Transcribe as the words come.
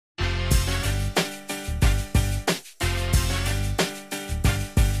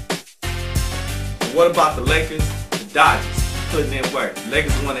what about the Lakers? The Dodgers putting in work. The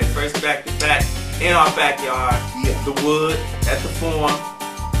Lakers won their first back-to-back in our backyard. Yeah. The Wood at the Forum.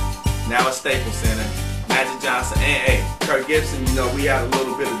 Now at Staples Center. Magic Johnson and Kirk Gibson. You know, we had a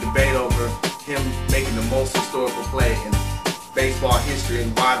little bit of debate over him making the most historical play in baseball history and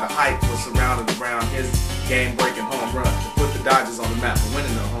why the hype was surrounded around his game-breaking home run to put the Dodgers on the map for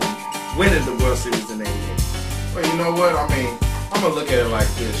winning the World Series in '88. Well, you know what? I mean, I'm gonna look at it like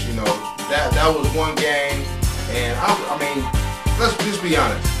this. You know, that was one game, and I mean, let's just be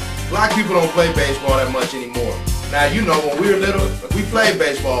honest. Black people don't play baseball that much anymore. Now, you know, when we were little, we played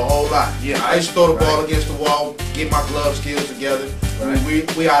baseball a whole lot. Yeah, I used to throw the ball against the wall, get my glove skills together. Right.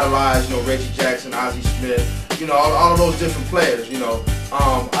 We idolized, you know, Reggie Jackson, Ozzie Smith, you know, all of those different players. You know,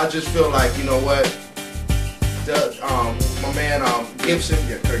 I just feel like, you know what, my man Gibson,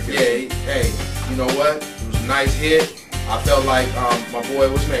 Kirk Gibson. yeah, hey, you know what, it was a nice hit. I felt like my boy,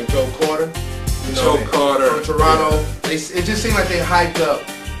 what's his name, Joe Carter. You know, Joe Carter from Toronto. Yeah. It just seemed like they hyped up,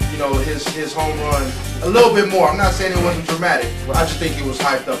 you know, his home run a little bit more. I'm not saying it wasn't dramatic. I just think it was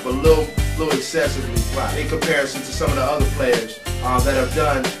hyped up a little excessively in comparison to some of the other players that have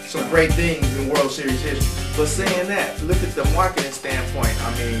done some great things in World Series history. But saying that, look at the marketing standpoint. I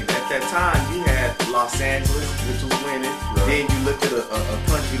mean, at that time, you had Los Angeles, which was winning. Then you look at a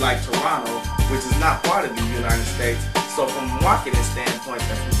country like Toronto, which is not part of the United States. So from a marketing standpoint,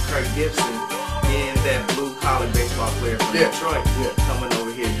 that's Kirk Gibson being that blue-collar baseball player from Detroit, coming over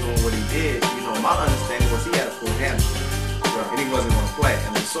here doing what he did. You know, my understanding was he had a full hamstring, and he wasn't going to play.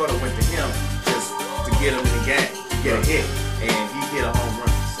 And we sort of went to him just to get him in the game, to get a hit, and he hit a home run.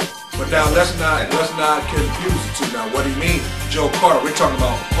 But now let's not confuse the two. Now what do you mean, Joe Carter? We're talking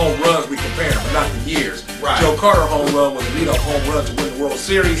about home runs. We compare them, but not the years. Right. Joe Carter home run was a lead-off home run to win the World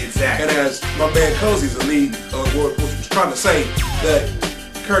Series. Exactly. And as my man Cozy's the lead, was trying to say that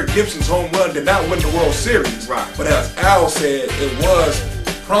Kirk Gibson's home run did not win the World Series. Right. But as Al said, it was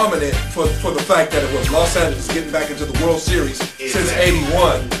prominent for the fact that it was Los Angeles getting back into the World Series since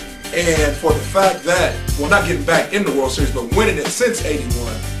 '81. And for the fact that, well, not getting back in the World Series, but winning it since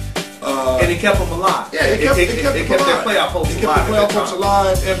 '81. And it kept them alive. Yeah, it kept their playoff hopes alive. It kept the playoff hopes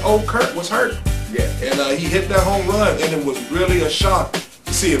alive, and old Kirk was hurt. Yeah. And he hit that home run, and it was really a shock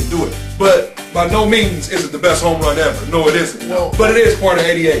to see him do it. But by no means is it the best home run ever. No, it isn't. Well, but it is part of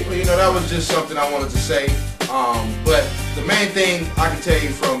 '88. Well, you know, that was just something I wanted to say. But the main thing I can tell you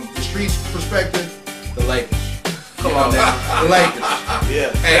from the streets perspective, the Lakers. Come on now. The Lakers.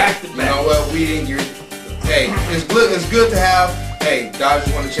 Yeah. Hey, you know what? We didn't get. Hey, it's good to have. Hey,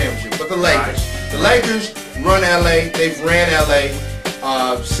 Dodgers won the championship, but the Lakers run LA. They've ran LA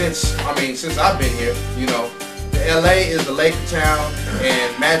since I've been here. You know, LA is the Laker town,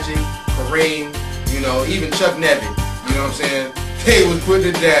 and Magic, Kareem, you know, even Chuck Nevitt. You know what I'm saying? They was putting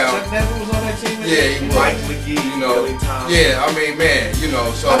it down. Chuck Nevitt was on that team. Yeah, he was. Mike McGee, you know. Billy Thompson. Yeah, I mean, man, you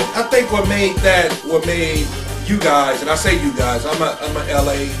know. So I think what made you guys, and I say you guys, I'm a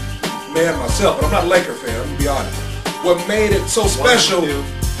LA man myself, but I'm not a Laker fan. I'm gonna be honest. What made it so special,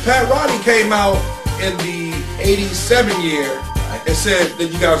 Pat Riley came out in the '87 year and said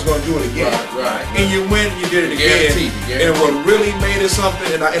that you guys were going to do it again. Right. And you went and you did it again. And what really made it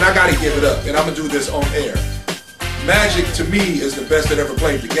something, and I got to give it up, and I'm going to do this on air. Magic, to me, is the best that ever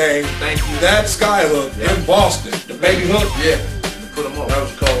played the game. Thank you. That sky hook in Boston, the baby hook. Yeah. Put him on. That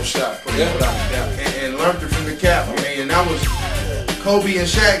was a cold shot. And learned it from the cap. I mean, and that was Kobe and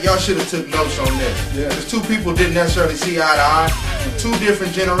Shaq. Y'all should have took notes on this. Yeah. Because two people didn't necessarily see eye to eye. From two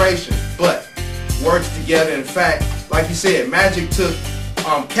different generations, but worked together. In fact, like you said, Magic took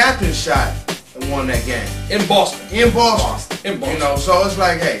captain's shot and won that game In Boston. In Boston. In Boston. You know, so it's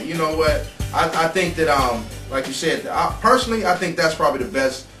like, hey, you know what? I think that like you said, personally, I think that's probably the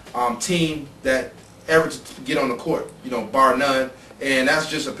best team that ever to get on the court. You know, bar none. And that's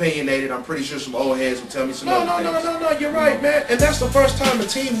just opinionated. I'm pretty sure some old heads will tell me some other things. No, you're right, man. And that's the first time a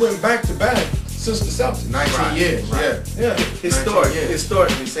team went back-to-back since the Celtics. 19 years, yeah.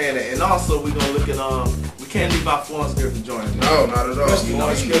 Historically saying that. And also, we're going to look at, we can't leave out Florence Griffin joining. No, not at all.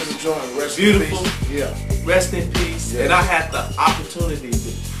 Florence Griffin joining. Rest beautiful. Yeah. Rest in peace. Yeah. And I had the opportunity,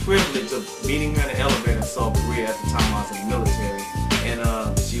 the privilege of meeting her in the elevator in South Korea at the time I was in the military.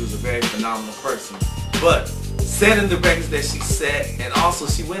 And she was a very phenomenal person. But setting the records that she set, and also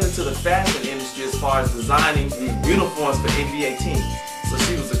she went into the fashion industry as far as designing uniforms for NBA teams. So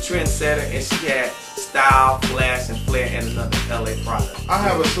she was a trendsetter, and she had style, flash, and flair, and another LA product. I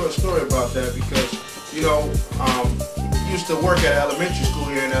have a short story about that because, you know, used to work at elementary school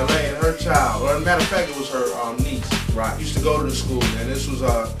here in LA, and her child, or as a matter of fact, it was her niece, used to go to the school, and this was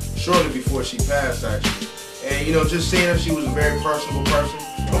shortly before she passed, actually. And, you know, just seeing her, she was a very personable person.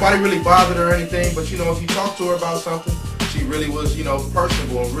 Nobody really bothered her or anything, but you know, if you talk to her about something, she really was, you know,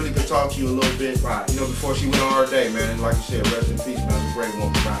 personable and really could talk to you a little bit, right, you know, before she went on her day, man. And like you said, rest in peace, man. It was a great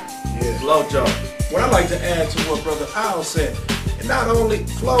woman, right? Yeah. Flo Jo. What I like to add to what Brother Al said, and not only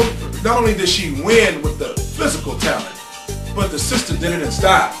did she win with the physical talent, but the sister did it in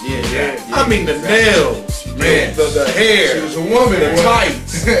style. Yeah. I mean, the nails, man, the hair, she was a woman, the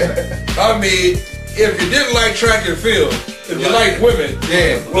tights. I mean, if you didn't like track and field, if you like women,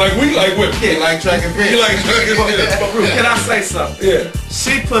 like we like women. You like track and field. You like track and field. Can I say something? Yeah.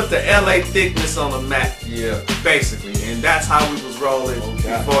 She put the LA thickness on the map. Yeah. Basically, and that's how we was rolling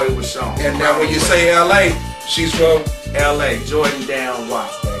before it was shown. And now when you say LA, she's from LA, Jordan down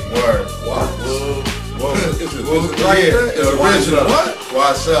Watts, baby. Word. Whoa. Whoa. Is it Right there. It's original. What?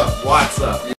 What's up? Watts up.